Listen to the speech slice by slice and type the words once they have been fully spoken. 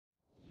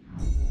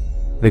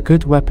The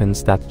good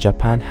weapons that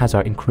Japan has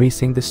are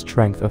increasing the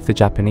strength of the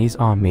Japanese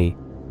army.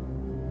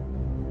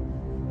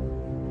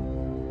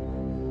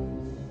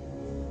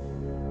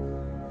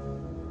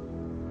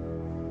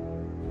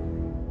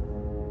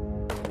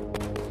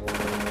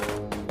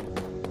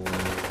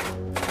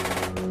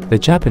 The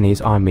Japanese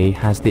army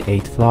has the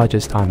 8th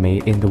largest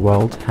army in the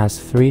world, has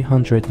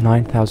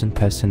 309,000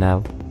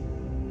 personnel.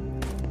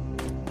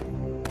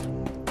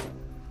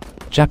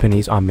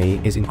 Japanese army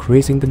is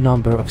increasing the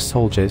number of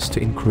soldiers to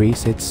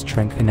increase its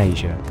strength in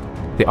Asia.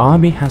 The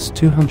army has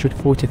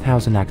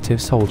 240,000 active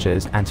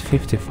soldiers and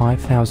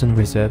 55,000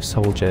 reserve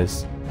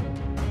soldiers.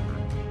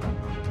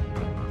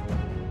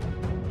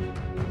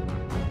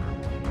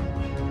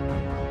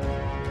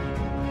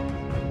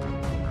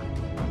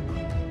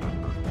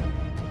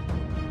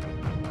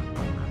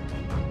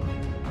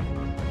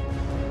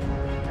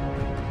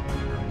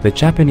 The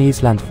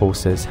Japanese land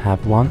forces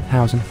have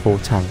 1,004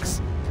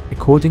 tanks,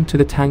 according to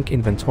the tank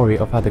inventory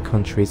of other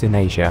countries in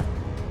Asia.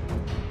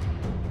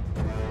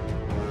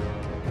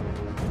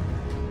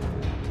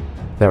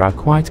 There are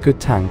quite good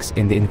tanks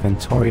in the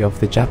inventory of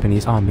the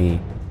Japanese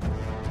army.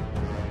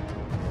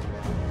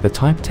 The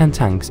Type 10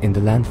 tanks in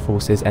the land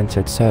forces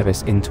entered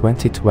service in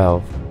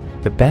 2012,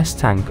 the best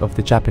tank of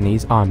the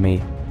Japanese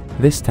army.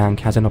 This tank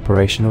has an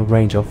operational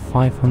range of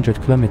 500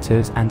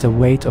 kilometers and a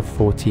weight of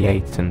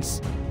 48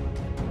 tons.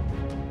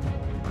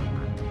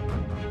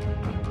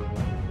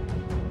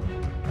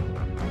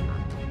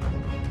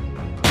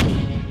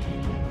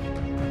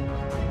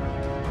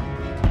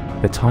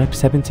 The Type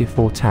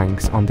 74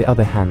 tanks, on the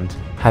other hand,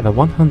 have a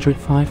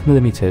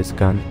 105mm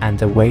gun and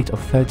a weight of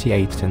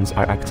 38 tons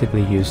are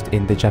actively used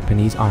in the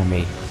Japanese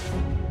army.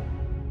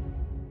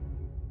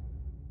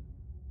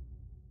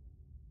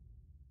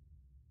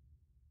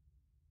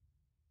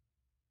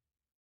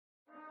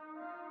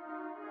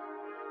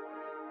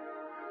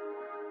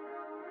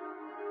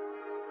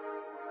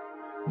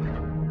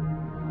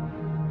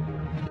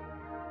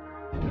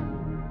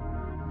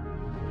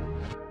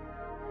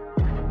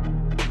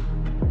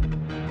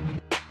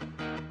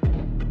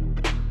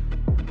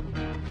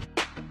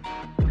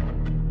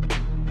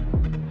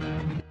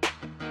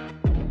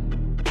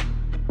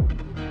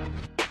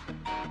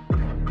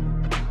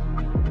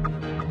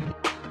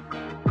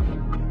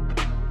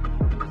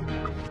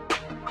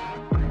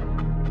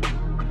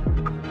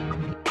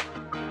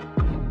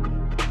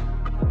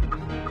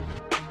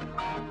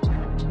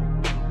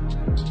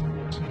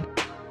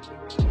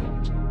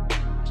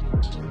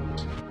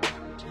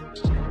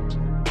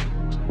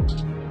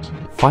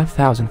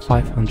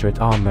 (5,500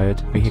 armored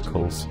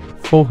vehicles,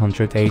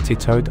 480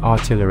 towed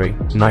artillery,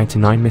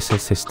 99 missile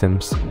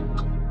systems.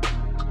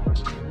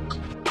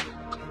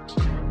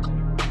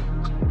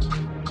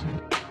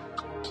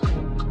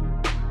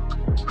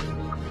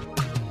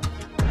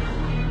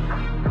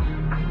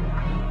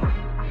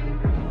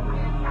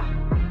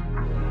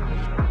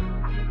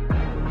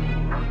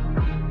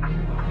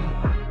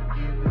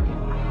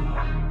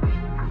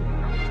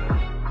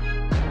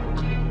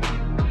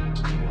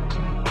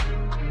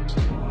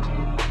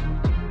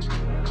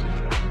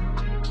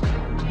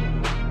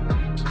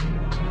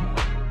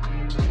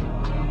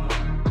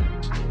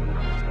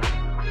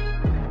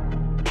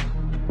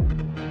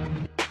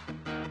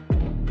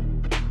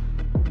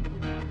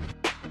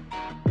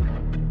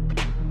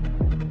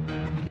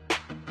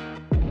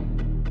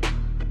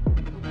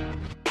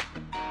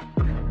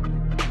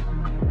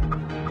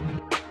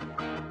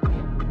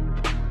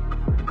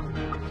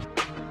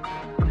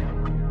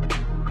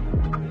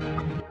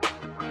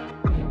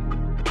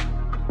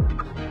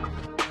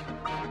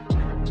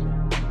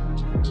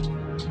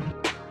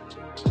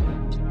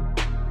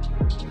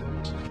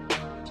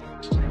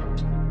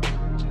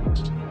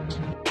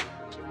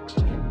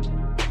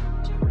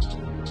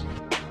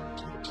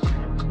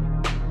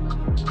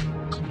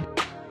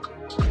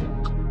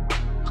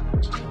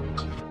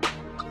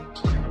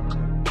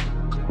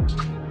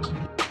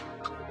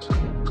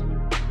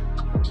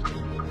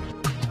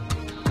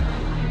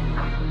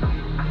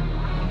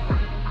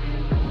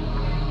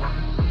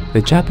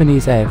 The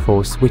Japanese Air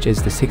Force, which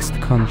is the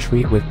 6th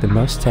country with the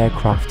most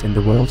aircraft in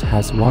the world,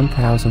 has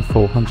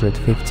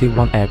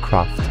 1,451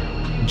 aircraft.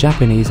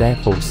 Japanese Air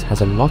Force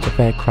has a lot of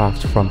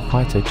aircraft, from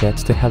fighter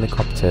jets to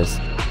helicopters.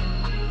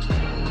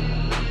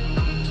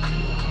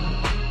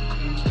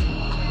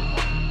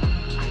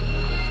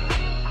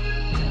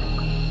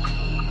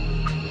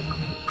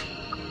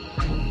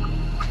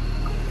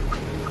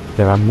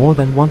 There are more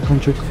than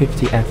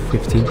 150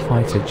 F-15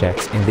 fighter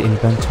jets in the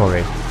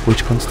inventory,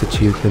 which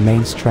constitute the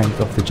main strength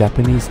of the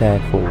Japanese Air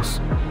Force.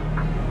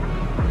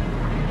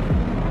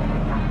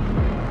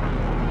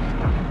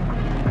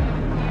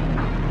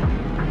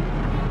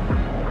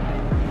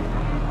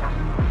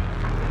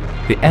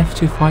 The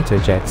F-2 fighter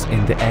jets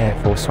in the Air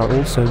Force are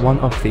also one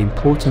of the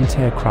important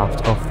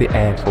aircraft of the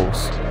Air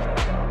Force.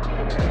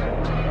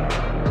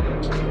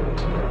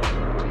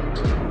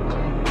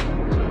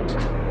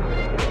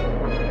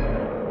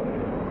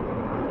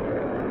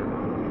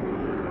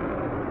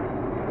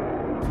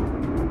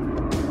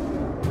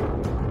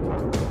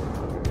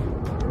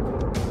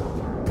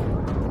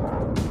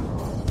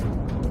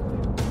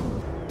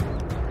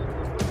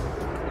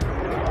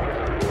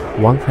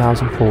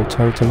 1004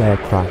 total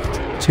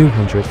aircraft,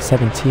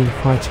 217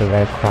 fighter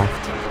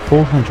aircraft,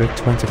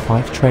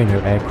 425 trainer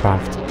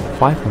aircraft,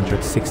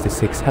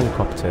 566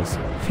 helicopters,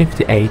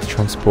 58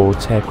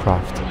 transport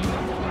aircraft.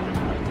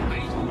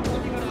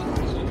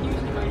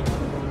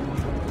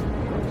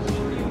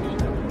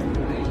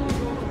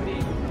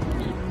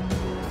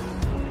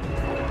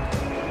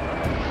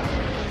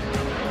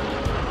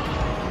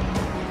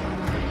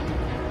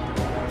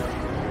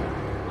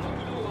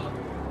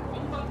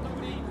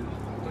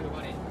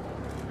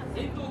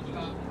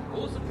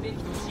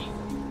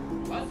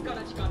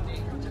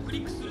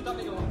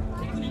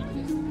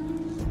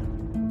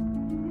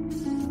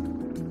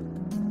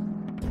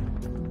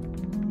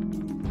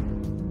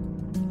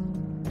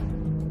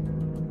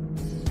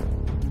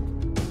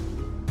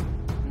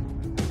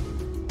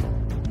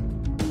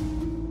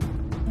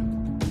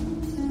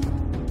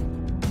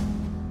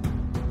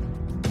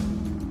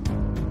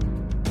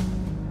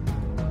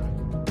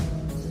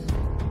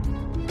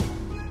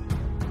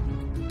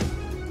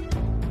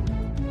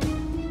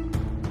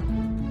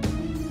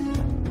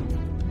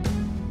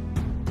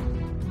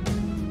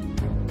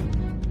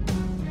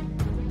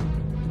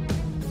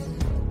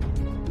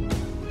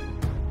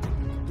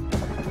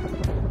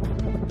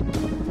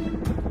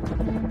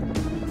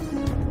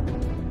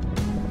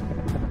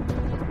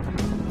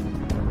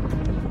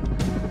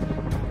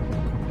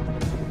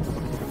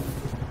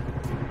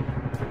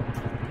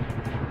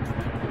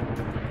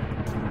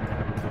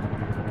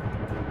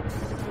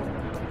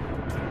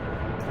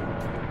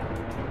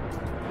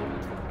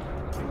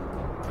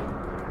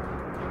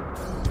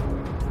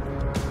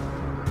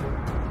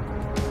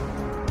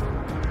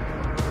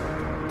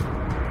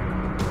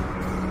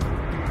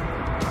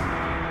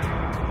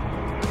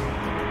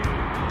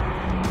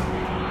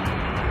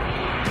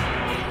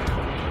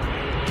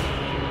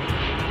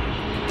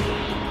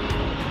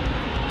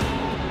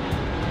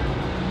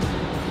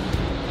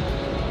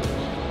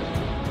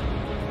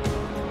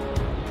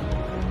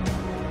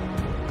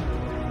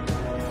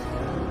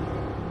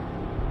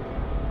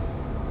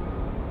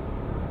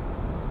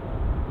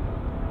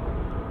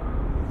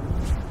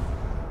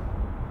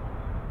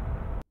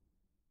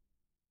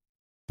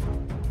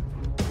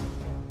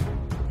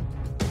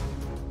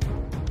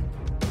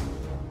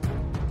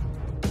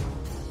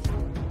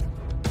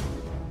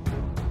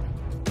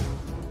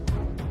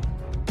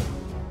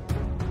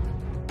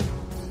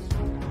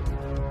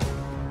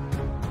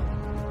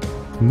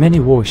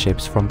 Many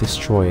warships from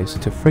destroyers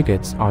to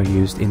frigates are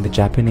used in the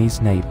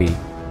Japanese Navy.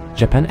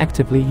 Japan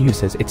actively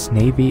uses its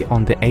navy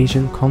on the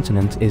Asian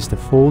continent, is the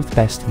fourth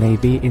best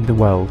navy in the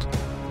world.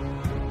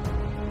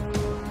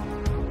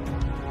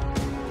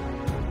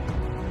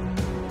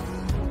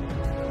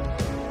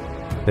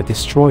 The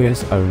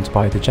destroyers owned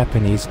by the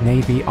Japanese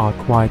Navy are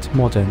quite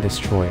modern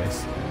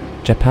destroyers.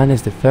 Japan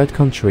is the third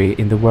country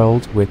in the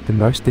world with the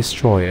most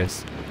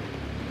destroyers.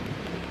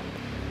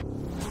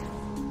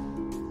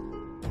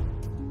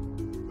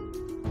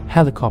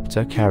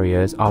 Helicopter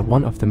carriers are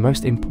one of the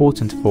most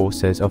important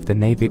forces of the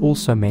Navy,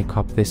 also make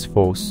up this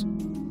force.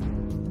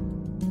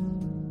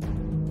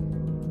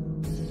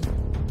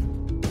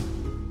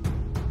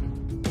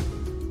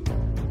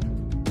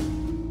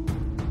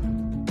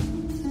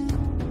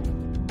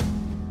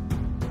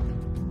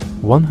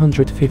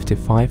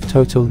 (155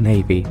 total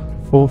Navy),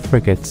 4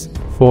 frigates,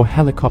 4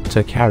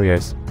 helicopter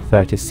carriers,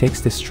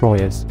 36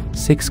 destroyers,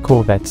 6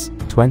 corvettes,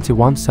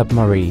 21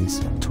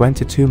 submarines,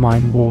 22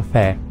 mine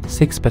warfare,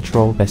 6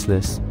 patrol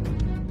vessels,